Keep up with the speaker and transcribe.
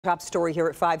Top story here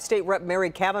at 5. State Rep Mary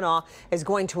Cavanagh is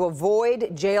going to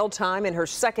avoid jail time in her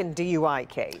second DUI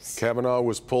case. Cavanagh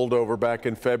was pulled over back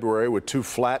in February with 2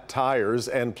 flat tires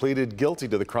and pleaded guilty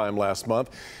to the crime last month.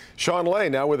 Sean Lay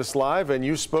now with us live, and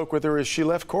you spoke with her as she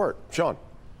left court. Sean.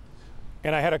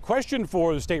 And I had a question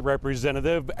for the state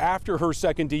representative. After her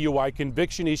second DUI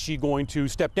conviction, is she going to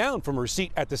step down from her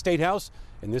seat at the State House?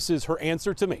 And this is her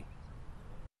answer to me.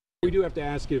 We do have to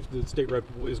ask if the state rep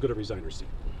is going to resign her seat.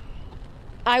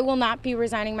 I will not be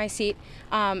resigning my seat.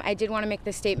 I did want to make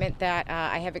the statement that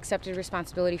I have accepted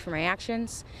responsibility for my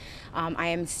actions. I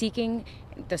am seeking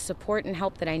the support and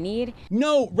help that I need.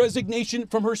 No resignation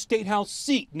from her State House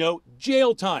seat. No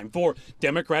jail time for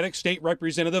Democratic State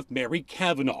Representative Mary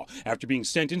Cavanagh after being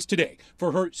sentenced today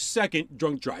for her second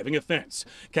drunk driving offense.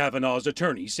 Cavanagh's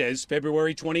attorney says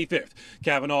February 25th,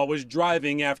 Cavanagh was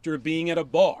driving after being at a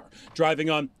bar, driving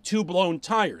on 2 blown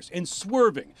tires and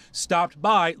swerving, stopped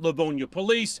by Livonia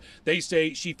police. They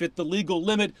say she fit the legal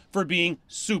limit for being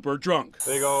super drunk.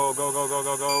 They go.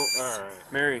 All right.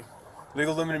 Mary,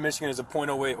 legal limit in Michigan is a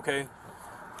 .08, okay?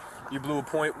 You blew a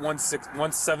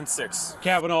 .176.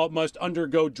 Cavanagh must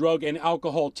undergo drug and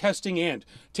alcohol testing and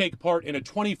take part in a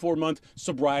 24-month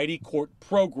sobriety court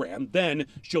program. Then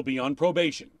she'll be on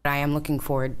probation. I am looking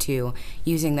forward to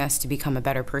using this to become a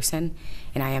better person,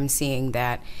 and I am seeing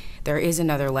that there is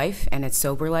another life, and it's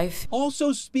sober life.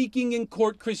 Also speaking in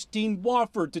court, Christine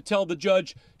Wofford to tell the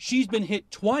judge she's been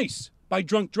hit twice by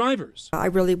drunk drivers. I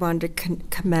really wanted to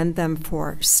commend them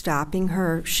for stopping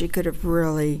her. She could have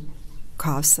really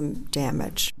caused some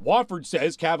damage. Wofford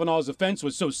says Cavanagh's offense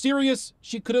was so serious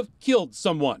she could have killed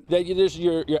someone.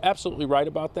 You're absolutely right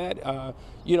about that.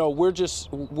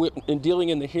 We're in dealing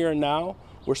in the here and now.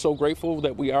 We're so grateful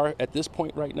that we are at this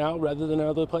point right now rather than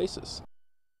other places.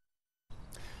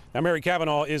 Now, Mary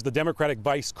Cavanagh is the Democratic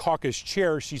Vice Caucus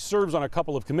Chair. She serves on a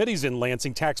couple of committees in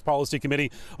Lansing, Tax Policy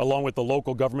Committee, along with the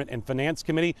Local Government and Finance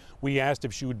Committee. We asked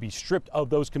if she would be stripped of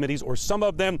those committees or some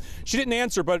of them. She didn't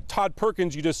answer, but Todd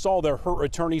Perkins, you just saw there, her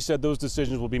attorney said those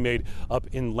decisions will be made up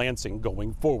in Lansing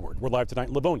going forward. We're live tonight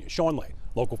in Livonia. Sean Lay,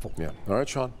 Local 4. Yeah. All right,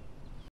 Sean.